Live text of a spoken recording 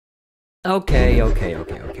Okay.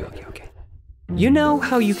 You know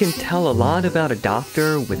how you can tell a lot about a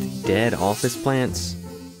doctor with dead office plants?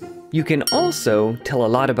 You can also tell a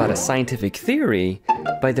lot about a scientific theory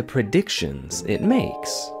by the predictions it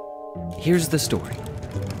makes. Here's the story.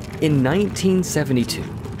 In 1972,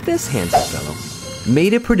 this handsome fellow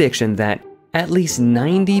made a prediction that at least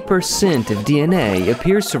 90% of DNA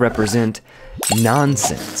appears to represent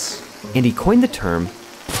nonsense, and he coined the term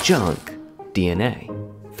junk DNA.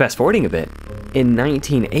 Fast forwarding a bit, in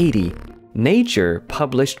 1980, Nature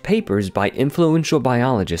published papers by influential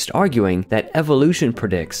biologists arguing that evolution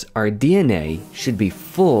predicts our DNA should be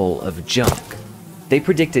full of junk. They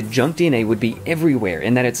predicted junk DNA would be everywhere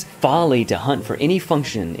and that it's folly to hunt for any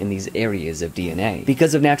function in these areas of DNA.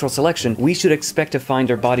 Because of natural selection, we should expect to find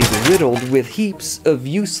our bodies riddled with heaps of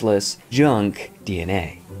useless junk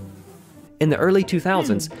DNA. In the early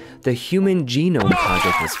 2000s, the Human Genome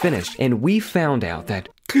Project was finished, and we found out that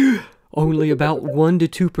only about 1 to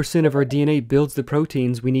 2% of our DNA builds the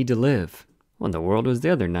proteins we need to live. What in the world was the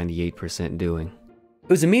other 98% doing? It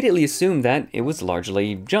was immediately assumed that it was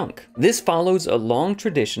largely junk. This follows a long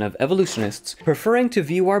tradition of evolutionists preferring to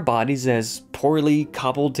view our bodies as poorly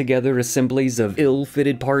cobbled together assemblies of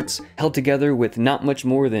ill-fitted parts held together with not much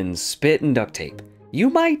more than spit and duct tape. You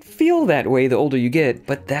might feel that way the older you get,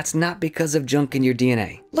 but that's not because of junk in your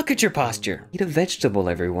DNA. Look at your posture. Eat a vegetable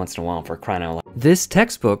every once in a while, for crying out loud. This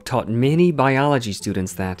textbook taught many biology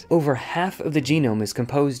students that over half of the genome is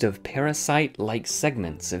composed of parasite-like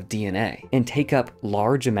segments of DNA and take up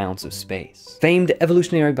large amounts of space. Famed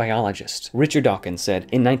evolutionary biologist Richard Dawkins said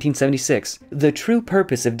in 1976, "The true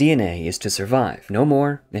purpose of DNA is to survive, no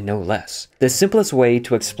more and no less. The simplest way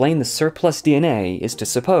to explain the surplus DNA is to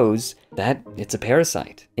suppose that it's a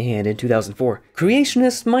parasite." And in 2004,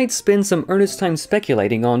 creationists might spend some earnest time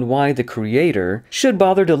speculating on why the creator should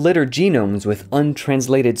bother to litter genomes with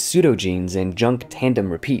untranslated pseudogenes and junk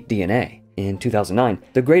tandem repeat DNA. In 2009,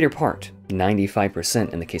 the greater part,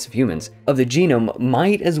 95% in the case of humans, of the genome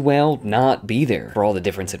might as well not be there for all the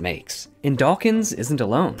difference it makes. And Dawkins isn't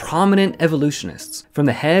alone. Prominent evolutionists, from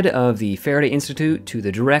the head of the Faraday Institute to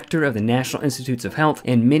the director of the National Institutes of Health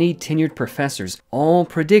and many tenured professors, all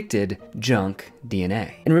predicted junk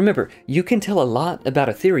DNA. And remember, you can tell a lot about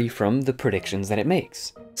a theory from the predictions that it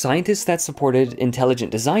makes. Scientists that supported intelligent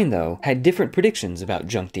design, though, had different predictions about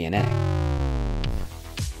junk DNA.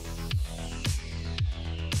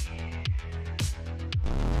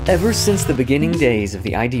 Ever since the beginning days of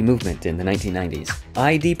the ID movement in the 1990s,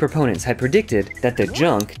 ID proponents had predicted that the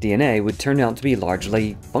junk DNA would turn out to be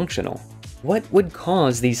largely functional. What would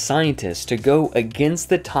cause these scientists to go against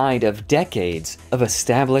the tide of decades of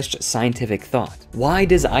established scientific thought? Why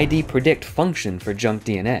does ID predict function for junk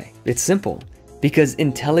DNA? It's simple. Because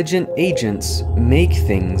intelligent agents make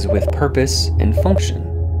things with purpose and function.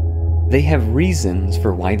 They have reasons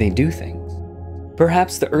for why they do things.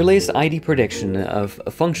 Perhaps the earliest ID prediction of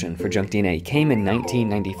a function for junk DNA came in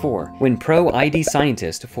 1994, when pro-ID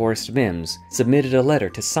scientist Forrest Mims submitted a letter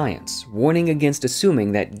to Science warning against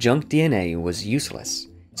assuming that junk DNA was useless.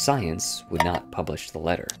 Science would not publish the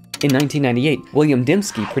letter. In 1998, William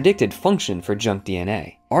Dembski predicted function for junk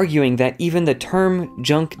DNA, arguing that even the term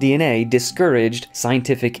junk DNA discouraged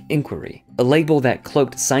scientific inquiry, a label that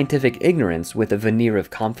cloaked scientific ignorance with a veneer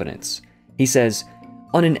of confidence. He says,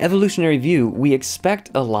 "On an evolutionary view, we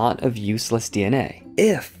expect a lot of useless DNA.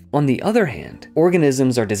 If, on the other hand,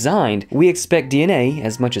 organisms are designed, we expect DNA,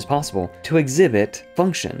 as much as possible, to exhibit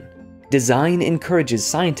function. Design encourages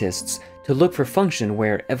scientists to look for function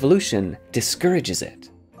where evolution discourages it."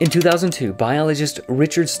 In 2002, biologist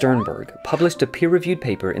Richard Sternberg published a peer-reviewed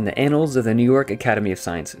paper in the Annals of the New York Academy of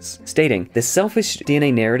Sciences, stating, "The selfish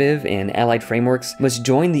DNA narrative and allied frameworks must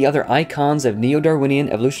join the other icons of neo-Darwinian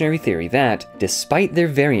evolutionary theory that, despite their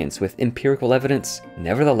variance with empirical evidence,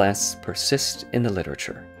 nevertheless persist in the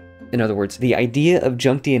literature." In other words, the idea of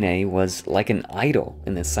junk DNA was like an idol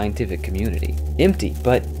in the scientific community. Empty,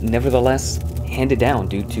 but nevertheless handed down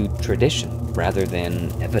due to tradition rather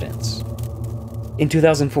than evidence. In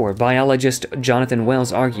 2004, biologist Jonathan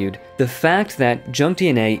Wells argued, "The fact that junk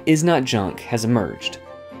DNA is not junk has emerged.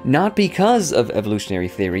 Not because of evolutionary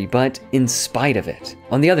theory, but in spite of it."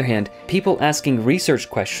 On the other hand, people asking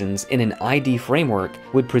research questions in an ID framework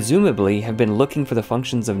would presumably have been looking for the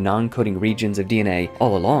functions of non-coding regions of DNA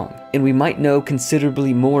all along, and we might know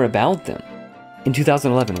considerably more about them. In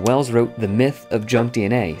 2011, Wells wrote The Myth of Junk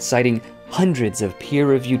DNA, citing hundreds of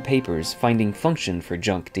peer-reviewed papers finding function for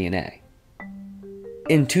junk DNA.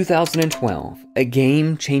 In 2012, a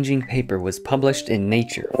game-changing paper was published in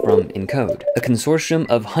Nature from ENCODE, a consortium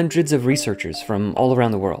of hundreds of researchers from all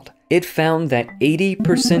around the world. It found that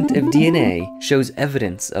 80% of DNA shows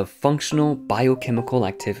evidence of functional biochemical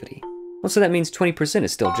activity. Well, so that means 20%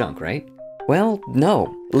 is still junk, right? Well,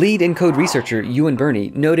 no. Lead ENCODE researcher Ewan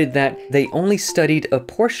Birney noted that they only studied a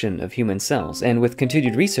portion of human cells, and with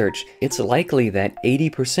continued research, it's likely that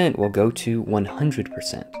 80% will go to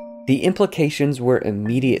 100%. The implications were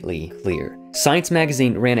immediately clear. Science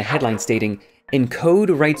magazine ran a headline stating,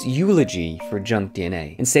 "ENCODE writes eulogy for junk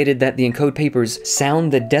DNA," and stated that the ENCODE papers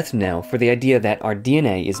sound the death knell for the idea that our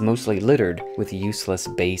DNA is mostly littered with useless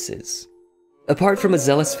bases. Apart from a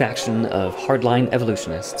zealous faction of hardline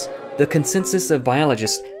evolutionists, the consensus of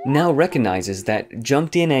biologists now recognizes that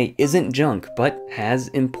junk DNA isn't junk, but has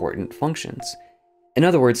important functions. In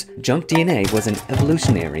other words, junk DNA was an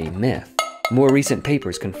evolutionary myth. More recent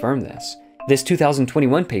papers confirm this. This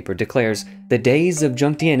 2021 paper declares the days of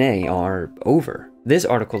junk DNA are over. This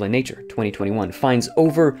article in Nature 2021 finds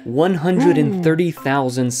over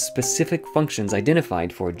 130,000 specific functions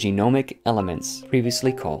identified for genomic elements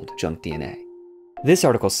previously called junk DNA. This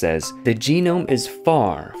article says the genome is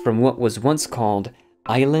far from what was once called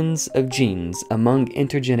islands of genes among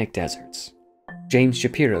intergenic deserts. James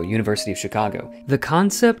Shapiro, University of Chicago. The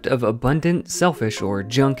concept of abundant, selfish, or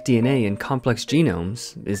junk DNA in complex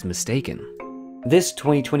genomes is mistaken. This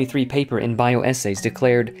 2023 paper in Bioessays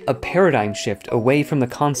declared a paradigm shift away from the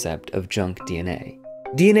concept of junk DNA.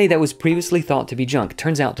 DNA that was previously thought to be junk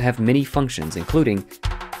turns out to have many functions, including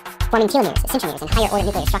forming telomeres, centromeres, and higher-order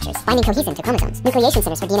nuclear structures, binding cohesin to chromosomes, nucleation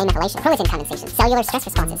centers for DNA methylation, protein condensation, cellular stress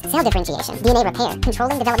responses, cell differentiation, DNA repair,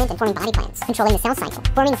 controlling development and forming body plans, controlling the cell cycle,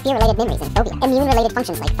 forming fear-related memories and phobia, immune-related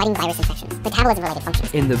functions like fighting virus infections, metabolism-related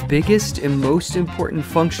functions. And the biggest and most important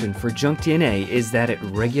function for junk DNA is that it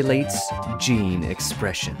regulates gene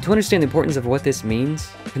expression. To understand the importance of what this means,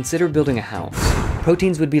 consider building a house.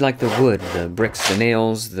 Proteins would be like the wood, the bricks, the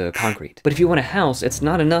nails, the concrete. But if you want a house, it's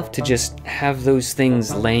not enough to just have those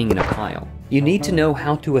things laying in a pile. You need to know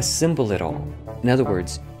how to assemble it all. In other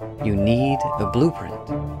words, you need a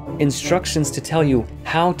blueprint. Instructions to tell you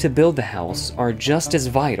how to build the house are just as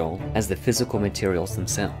vital as the physical materials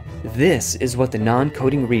themselves. This is what the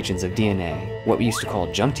non-coding regions of DNA, what we used to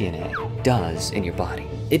call junk DNA, does in your body.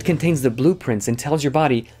 It contains the blueprints and tells your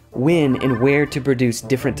body when and where to produce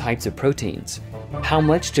different types of proteins, how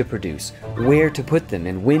much to produce, where to put them,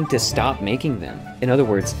 and when to stop making them. In other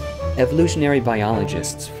words, evolutionary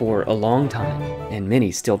biologists for a long time, and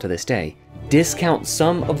many still to this day, discount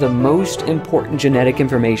some of the most important genetic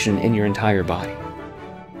information in your entire body.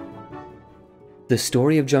 The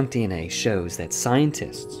story of junk DNA shows that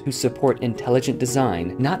scientists who support intelligent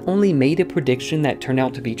design not only made a prediction that turned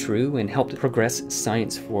out to be true and helped progress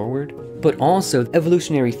science forward, but also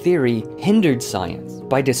evolutionary theory hindered science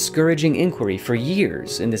by discouraging inquiry for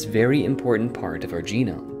years in this very important part of our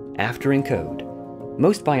genome. After ENCODE,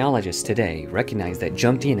 most biologists today recognize that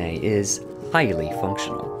junk DNA is highly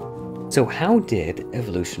functional. So how did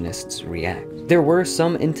evolutionists react? There were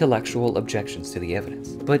some intellectual objections to the evidence,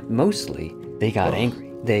 but mostly they got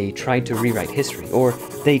angry. They tried to rewrite history, or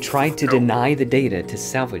they tried to deny the data to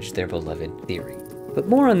salvage their beloved theory. But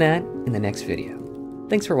more on that in the next video.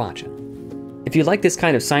 Thanks for watching. If you like this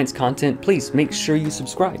kind of science content, please make sure you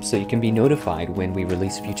subscribe so you can be notified when we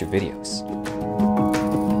release future videos.